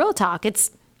talk. It's real talk. It's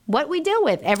what we deal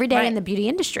with every day in the beauty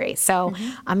industry. So,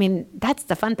 I mean, that's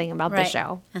the fun thing about this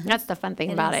show. That's the fun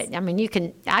thing about it. I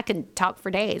mean, I can talk for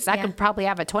days. I could probably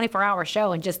have a 24-hour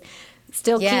show and just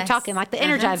still keep talking like the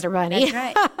Energizer Bunny.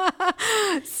 That's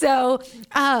right. So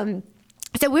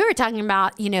we were talking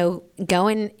about,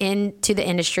 going into the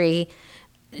industry,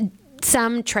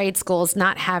 some trade schools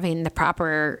not having the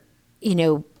proper,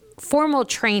 formal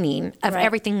training of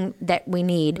everything that we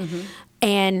need.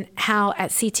 And how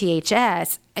at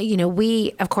CTHS,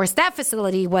 we, of course, that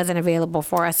facility wasn't available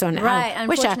for us. So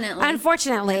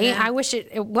unfortunately, I wish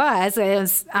it was. It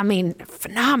was,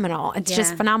 phenomenal. It's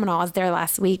just phenomenal. I was there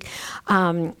last week.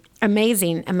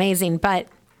 Amazing. But,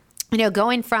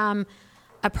 going from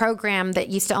a program that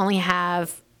used to only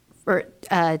have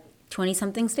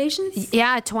 20-something stations?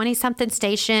 Yeah, 20-something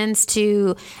stations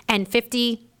and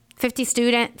 50 to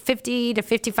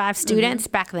 55 students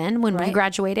back then when we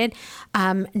graduated,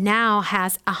 now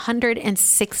has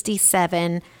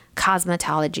 167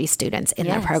 cosmetology students in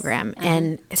their program.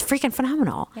 And it's freaking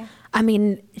phenomenal. Yeah. I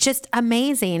mean, just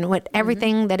amazing what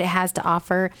everything that it has to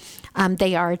offer.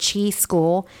 They are a Chi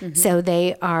school, so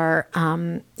they are,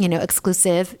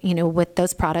 exclusive, with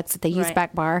those products that they use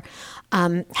back bar.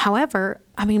 However,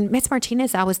 Miss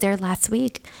Martinez, I was there last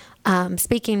week.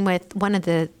 Speaking with one of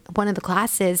the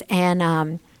classes,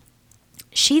 and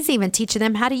she's even teaching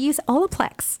them how to use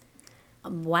Olaplex.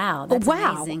 Wow, that's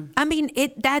amazing.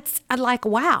 That's like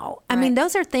wow. I mean,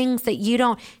 those are things that you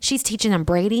don't. She's teaching them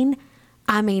braiding.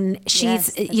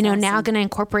 She's now going to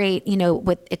incorporate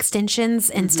with extensions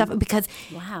and stuff because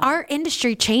our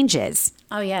industry changes.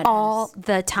 Oh yeah, all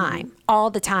the time.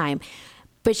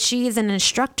 But she is an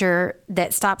instructor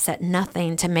that stops at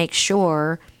nothing to make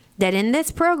sure that in this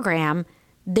program,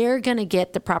 they're going to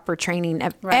get the proper training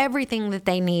of everything that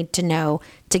they need to know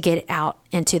to get out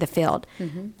into the field.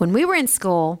 When we were in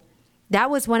school,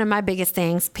 that was one of my biggest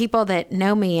things. People that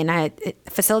know me and I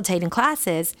facilitating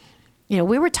classes, we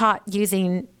were taught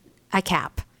using a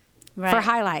cap for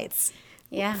highlights.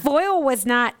 Yeah. Foil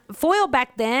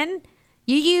back then.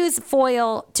 You use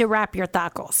foil to wrap your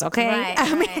tacos, okay?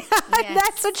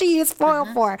 That's what you use foil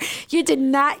for. You did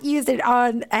not use it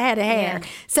on a head of hair. Yeah.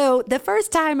 So the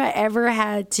first time I ever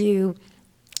had to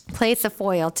place a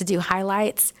foil to do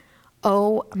highlights,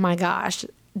 oh my gosh,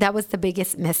 that was the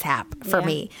biggest mishap for Yeah.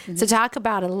 me. So talk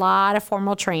about a lot of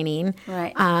formal training.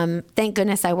 Right. Thank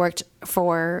goodness I worked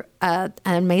for an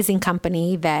amazing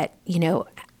company that,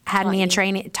 had me in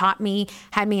training, had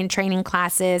me in training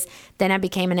classes. Then I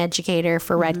became an educator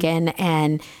for Redken,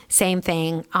 and same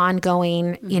thing,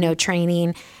 ongoing,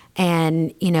 training,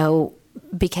 and,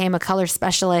 became a color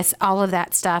specialist, all of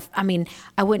that stuff. I mean,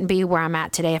 I wouldn't be where I'm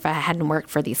at today if I hadn't worked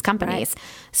for these companies. Right.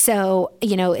 So,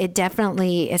 it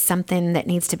definitely is something that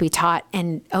needs to be taught.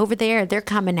 And over there, they're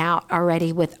coming out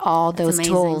already with all those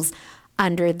tools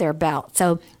under their belt.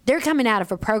 So they're coming out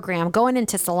of a program, going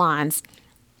into salons,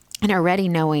 and already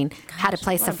knowing how to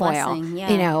place a foil,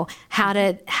 how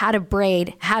to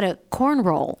braid, how to corn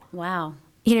roll. Wow.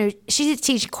 She did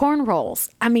teach corn rolls.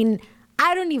 I mean,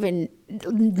 I don't even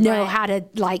know how to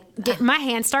get my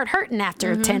hands start hurting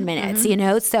after 10 minutes,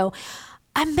 so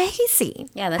amazing.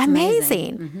 Yeah, that's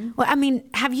amazing. Mm-hmm. Well, I mean,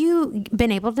 have you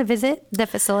been able to visit the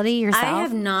facility yourself? I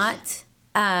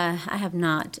have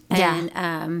not. Yeah.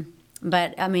 And,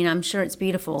 but I mean, I'm sure it's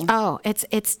beautiful. Oh,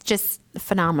 it's just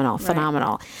phenomenal.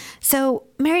 So,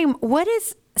 Miriam, what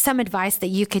is some advice that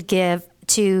you could give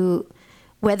to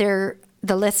whether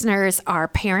the listeners are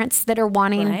parents that are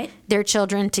wanting their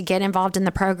children to get involved in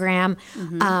the program,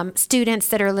 students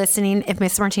that are listening, if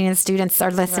Miss Martinez students are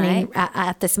listening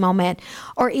at this moment,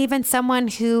 or even someone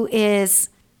who is,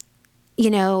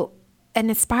 an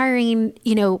aspiring,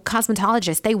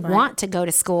 cosmetologist. They want to go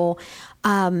to school.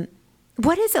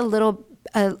 What is a little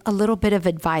bit of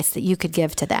advice that you could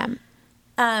give to them?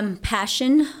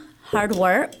 Passion, hard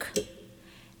work,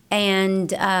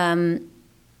 and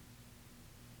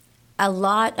a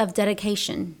lot of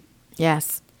dedication.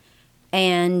 Yes.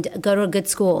 And go to a good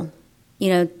school.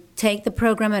 Take the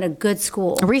program at a good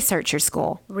school. Research your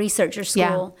school.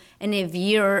 Yeah. And if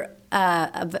you're,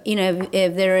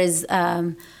 if there is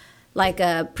like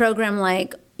a program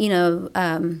like,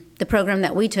 the program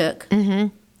that we took,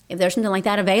 if there's something like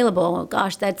that available,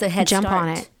 gosh, that's a head start.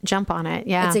 Jump on it.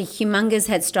 Yeah. It's a humongous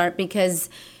head start because,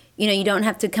 you don't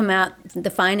have to come out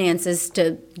the finances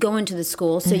to go into the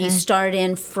school. So you start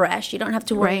in fresh. You don't have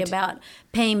to worry about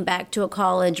paying back to a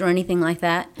college or anything like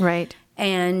that. Right.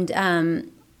 And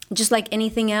just like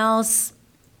anything else,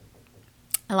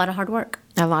 a lot of hard work.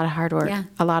 Yeah. A lot of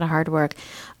hard work.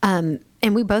 And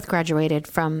we both graduated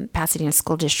from Pasadena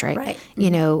School District, right.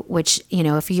 Which,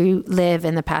 if you live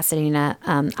in the Pasadena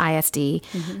ISD,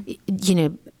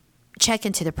 check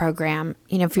into the program.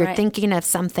 If you're thinking of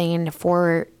something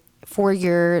for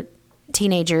your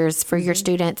teenagers, for your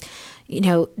students,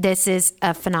 this is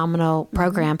a phenomenal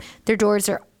program. Their doors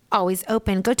are always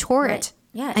open. Go tour it.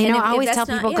 Yeah. I always tell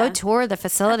people, go tour the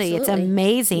facility. Absolutely. It's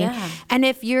amazing. Yeah. And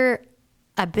if you're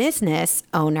a business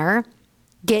owner,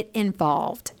 get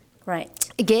involved. Right.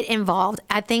 Get involved.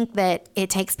 I think that it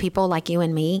takes people like you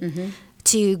and me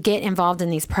to get involved in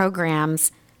these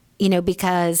programs,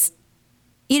 because,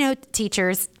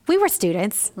 teachers, we were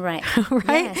students. Right.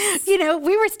 Right? Yes.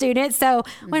 We were students. So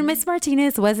when Miss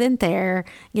Martinez wasn't there,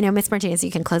 Miss Martinez,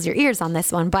 you can close your ears on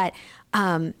this one. But,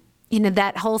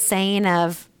 that whole saying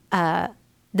of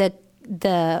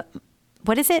the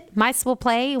what is it? Mice will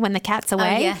play when the cat's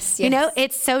away. Oh, yes.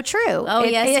 It's so true. Oh,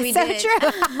 yes, it's so did. true.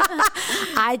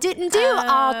 I didn't do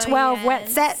all 12 wet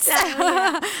sets.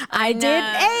 I did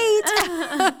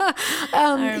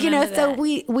 8. So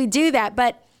we do that.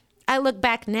 But I look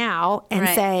back now and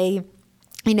say,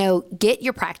 get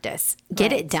your practice,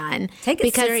 get it done. Take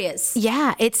it serious.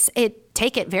 Yeah,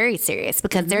 take it very serious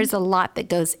because there's a lot that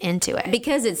goes into it.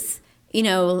 Because it's,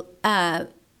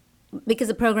 because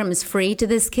the program is free to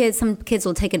this kid, some kids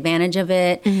will take advantage of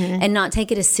it and not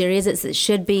take it as serious as it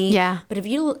should be. Yeah. But if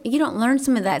you don't learn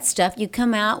some of that stuff, you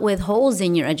come out with holes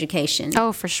in your education.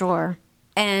 Oh, for sure.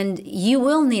 And you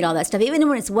will need all that stuff, even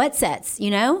when it's wet sets,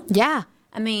 Yeah.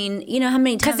 I mean, how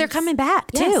many times? Because they're coming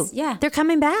back, too. Yes, yeah. They're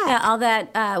coming back. Yeah, all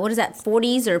that, what is that,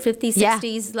 40s or 50s,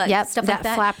 60s? Stuff like that.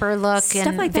 That flapper look stuff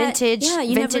and like vintage, that.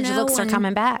 Yeah, vintage looks are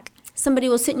coming back. Somebody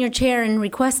will sit in your chair and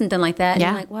request something like that. And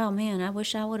Yeah. you're like, wow, man, I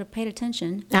wish I would have paid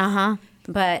attention. Uh-huh.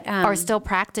 But or still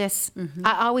practice.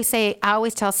 I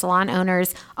always tell salon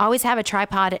owners, always have a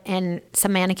tripod and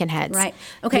some mannequin heads. Right.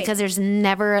 Okay. Because there's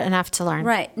never enough to learn.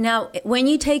 Right. Now, when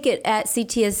you take it at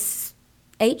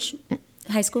CTSH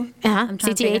high school, I'm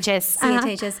trying to figure- CTHS.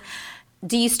 CTHS.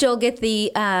 Do you still get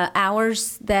the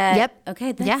hours that? Yep.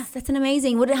 Okay. Yeah. That's an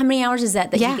amazing. How many hours is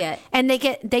that you get? And they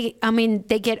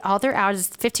get all their hours,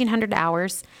 1,500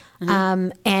 hours.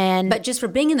 And But just for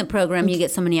being in the program, you get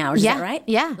so many hours. Yeah, Is that right?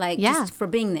 yeah, Like yeah. just for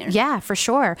being there. yeah, for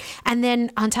sure. And then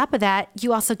on top of that,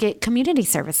 you also get community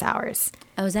service hours.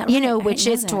 Oh, is that right? You know, I which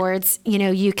didn't is know that. towards, you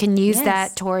know, you can use Yes.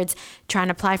 that towards trying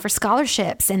to apply for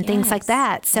scholarships and things like Yes.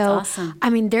 that. So, That's awesome. I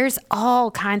mean, there's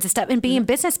all kinds of stuff. And being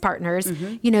business partners,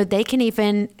 you know, they can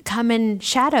even come and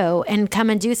shadow and come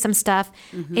and do some stuff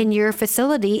in your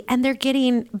facility. And they're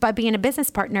getting, by being a business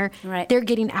partner, Right. they're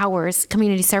getting hours,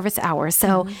 community service hours.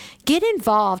 So get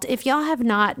involved. If y'all have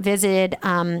not visited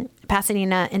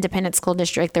Pasadena Independent School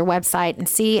District, their website, and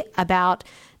see about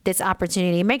this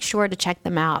opportunity, make sure to check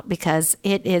them out because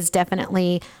it is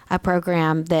definitely a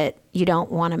program that you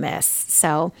don't want to miss.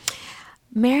 So,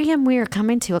 Miriam, we are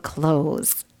coming to a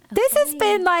close. This has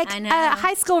been like I know. a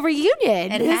high school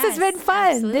reunion. It This has has. been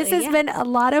fun. This Absolutely, has yeah. been a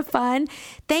lot of fun.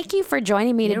 Thank you for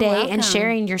joining me You're today and welcome.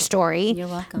 sharing your story. You're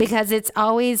welcome. Because it's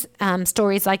always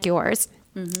stories like yours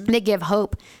that give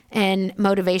hope and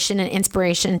motivation and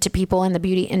inspiration to people in the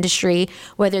beauty industry,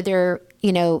 whether they're,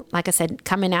 you know, like I said,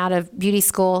 coming out of beauty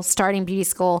school, starting beauty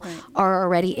school, or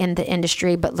already in the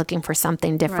industry but looking for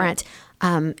something different.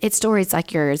 It's stories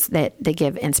like yours that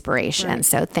give inspiration. Right.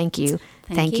 So thank you.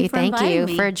 Thank you for inviting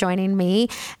me. for joining me.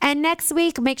 And next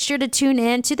week, make sure to tune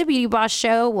in to the Beauty Boss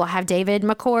Show. We'll have David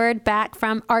McCord back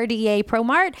from RDA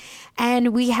ProMart,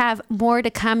 and we have more to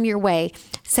come your way.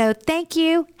 So thank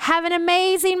you. Have an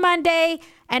amazing Monday,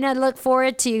 and I look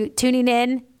forward to tuning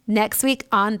in next week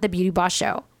on the Beauty Boss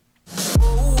Show.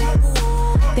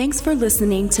 Thanks for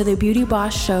listening to the Beauty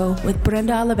Boss Show with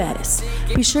Brenda Olivares.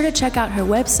 Be sure to check out her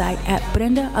website at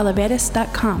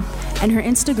brendaolivares.com and her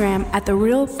Instagram at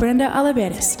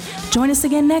 @TheRealBrendaOlivares. Join us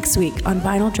again next week on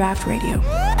Vinyl Draft Radio.